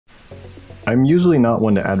I'm usually not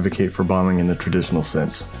one to advocate for bombing in the traditional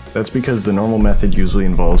sense. That's because the normal method usually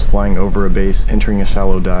involves flying over a base, entering a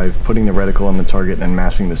shallow dive, putting the reticle on the target, and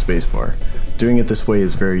mashing the spacebar. Doing it this way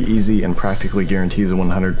is very easy and practically guarantees a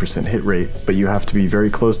 100% hit rate, but you have to be very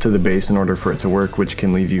close to the base in order for it to work, which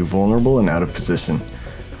can leave you vulnerable and out of position.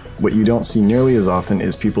 What you don't see nearly as often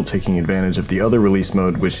is people taking advantage of the other release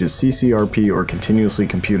mode, which is CCRP, or continuously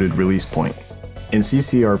computed release point. In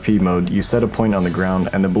CCRP mode, you set a point on the ground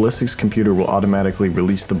and the ballistics computer will automatically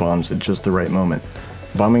release the bombs at just the right moment.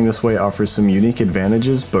 Bombing this way offers some unique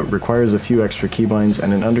advantages, but requires a few extra keybinds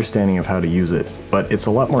and an understanding of how to use it. But it's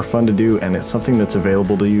a lot more fun to do, and it's something that's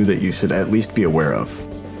available to you that you should at least be aware of.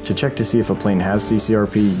 To check to see if a plane has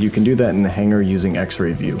CCRP, you can do that in the hangar using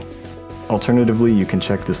X-ray view. Alternatively, you can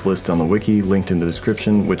check this list on the wiki, linked in the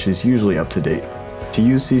description, which is usually up to date. To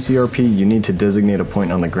use CCRP, you need to designate a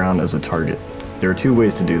point on the ground as a target. There are two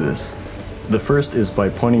ways to do this. The first is by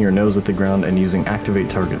pointing your nose at the ground and using Activate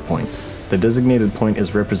Target Point. The designated point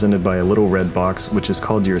is represented by a little red box, which is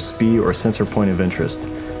called your SPI, or Sensor Point of Interest.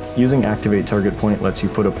 Using Activate Target Point lets you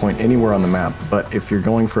put a point anywhere on the map, but if you're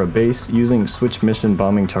going for a base, using Switch Mission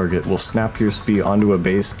Bombing Target will snap your SPI onto a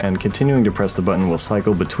base, and continuing to press the button will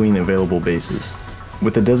cycle between available bases.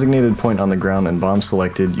 With the designated point on the ground and bomb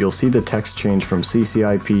selected, you'll see the text change from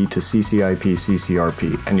CCIP to CCIP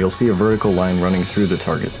CCRP, and you'll see a vertical line running through the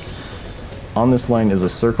target. On this line is a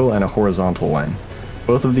circle and a horizontal line.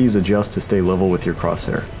 Both of these adjust to stay level with your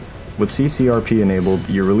crosshair. With CCRP enabled,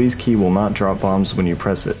 your release key will not drop bombs when you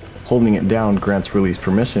press it. Holding it down grants release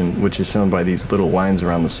permission, which is shown by these little lines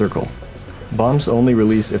around the circle. Bombs only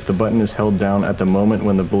release if the button is held down at the moment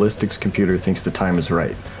when the ballistics computer thinks the time is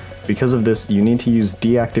right. Because of this, you need to use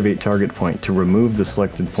Deactivate Target Point to remove the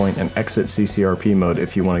selected point and exit CCRP mode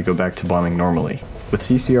if you want to go back to bombing normally. With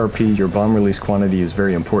CCRP, your bomb release quantity is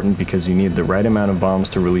very important because you need the right amount of bombs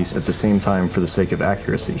to release at the same time for the sake of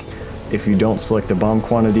accuracy. If you don't select a bomb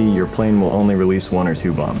quantity, your plane will only release 1 or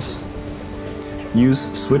 2 bombs. Use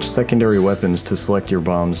Switch Secondary Weapons to select your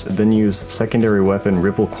bombs, then use Secondary Weapon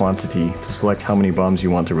Ripple Quantity to select how many bombs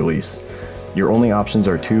you want to release. Your only options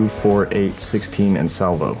are 2, 4, 8, 16, and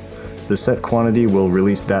Salvo. The set quantity will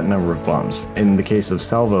release that number of bombs. In the case of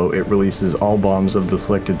Salvo, it releases all bombs of the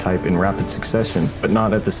selected type in rapid succession, but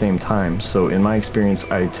not at the same time, so in my experience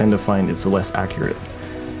I tend to find it's less accurate.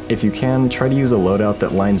 If you can, try to use a loadout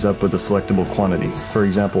that lines up with a selectable quantity. For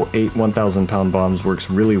example, 8 1,000-pound bombs works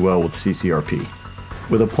really well with CCRP.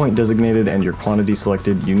 With a point designated and your quantity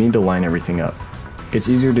selected, you need to line everything up. It's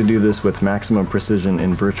easier to do this with maximum precision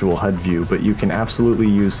in virtual HUD view, but you can absolutely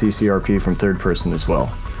use CCRP from third person as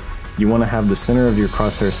well. You want to have the center of your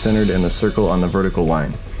crosshair centered in the circle on the vertical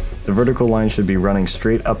line. The vertical line should be running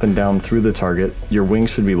straight up and down through the target, your wings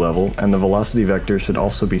should be level, and the velocity vector should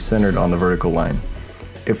also be centered on the vertical line.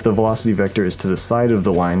 If the velocity vector is to the side of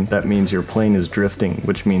the line, that means your plane is drifting,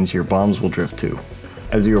 which means your bombs will drift too.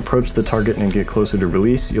 As you approach the target and get closer to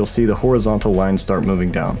release, you'll see the horizontal line start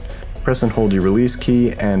moving down. Press and hold your release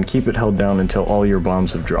key, and keep it held down until all your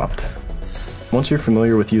bombs have dropped. Once you're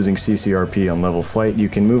familiar with using CCRP on level flight, you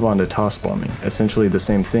can move on to toss bombing, essentially the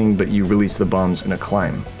same thing, but you release the bombs in a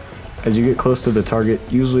climb. As you get close to the target,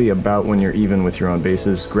 usually about when you're even with your own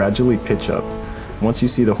bases, gradually pitch up. Once you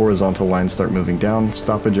see the horizontal line start moving down,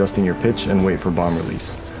 stop adjusting your pitch and wait for bomb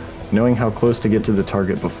release. Knowing how close to get to the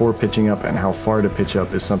target before pitching up and how far to pitch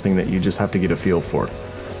up is something that you just have to get a feel for.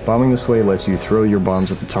 Bombing this way lets you throw your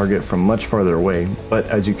bombs at the target from much farther away, but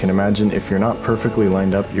as you can imagine, if you're not perfectly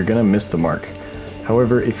lined up, you're gonna miss the mark.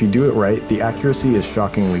 However, if you do it right, the accuracy is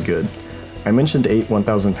shockingly good. I mentioned 8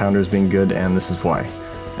 1,000-pounders being good, and this is why.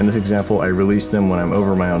 In this example, I release them when I'm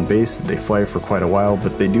over my own base. They fly for quite a while,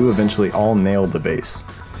 but they do eventually all nail the base.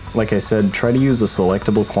 Like I said, try to use a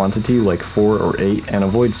selectable quantity like 4 or 8, and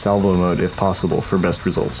avoid salvo mode if possible for best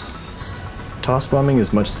results. Toss bombing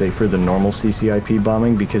is much safer than normal CCIP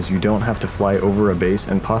bombing because you don't have to fly over a base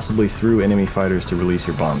and possibly through enemy fighters to release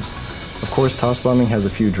your bombs. Of course, toss bombing has a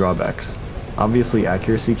few drawbacks. Obviously,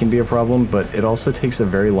 accuracy can be a problem, but it also takes a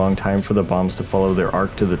very long time for the bombs to follow their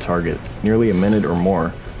arc to the target, nearly a minute or more,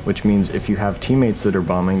 which means if you have teammates that are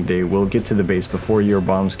bombing, they will get to the base before your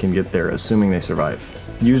bombs can get there, assuming they survive.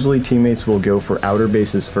 Usually teammates will go for outer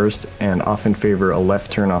bases first and often favor a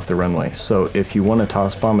left turn off the runway, so if you want to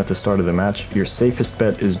toss bomb at the start of the match, your safest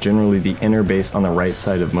bet is generally the inner base on the right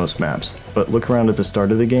side of most maps, but look around at the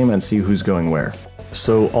start of the game and see who's going where.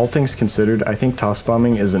 So all things considered, I think toss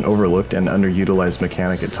bombing is an overlooked and underutilized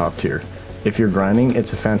mechanic at top tier. If you're grinding,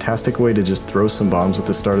 it's a fantastic way to just throw some bombs at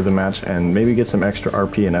the start of the match and maybe get some extra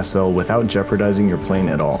RP and SL without jeopardizing your plane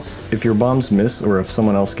at all. If your bombs miss or if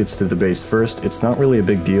someone else gets to the base first, it's not really a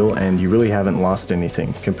big deal and you really haven't lost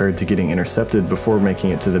anything compared to getting intercepted before making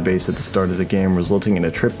it to the base at the start of the game, resulting in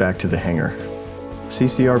a trip back to the hangar.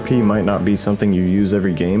 CCRP might not be something you use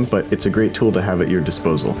every game, but it's a great tool to have at your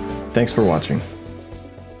disposal. Thanks for watching.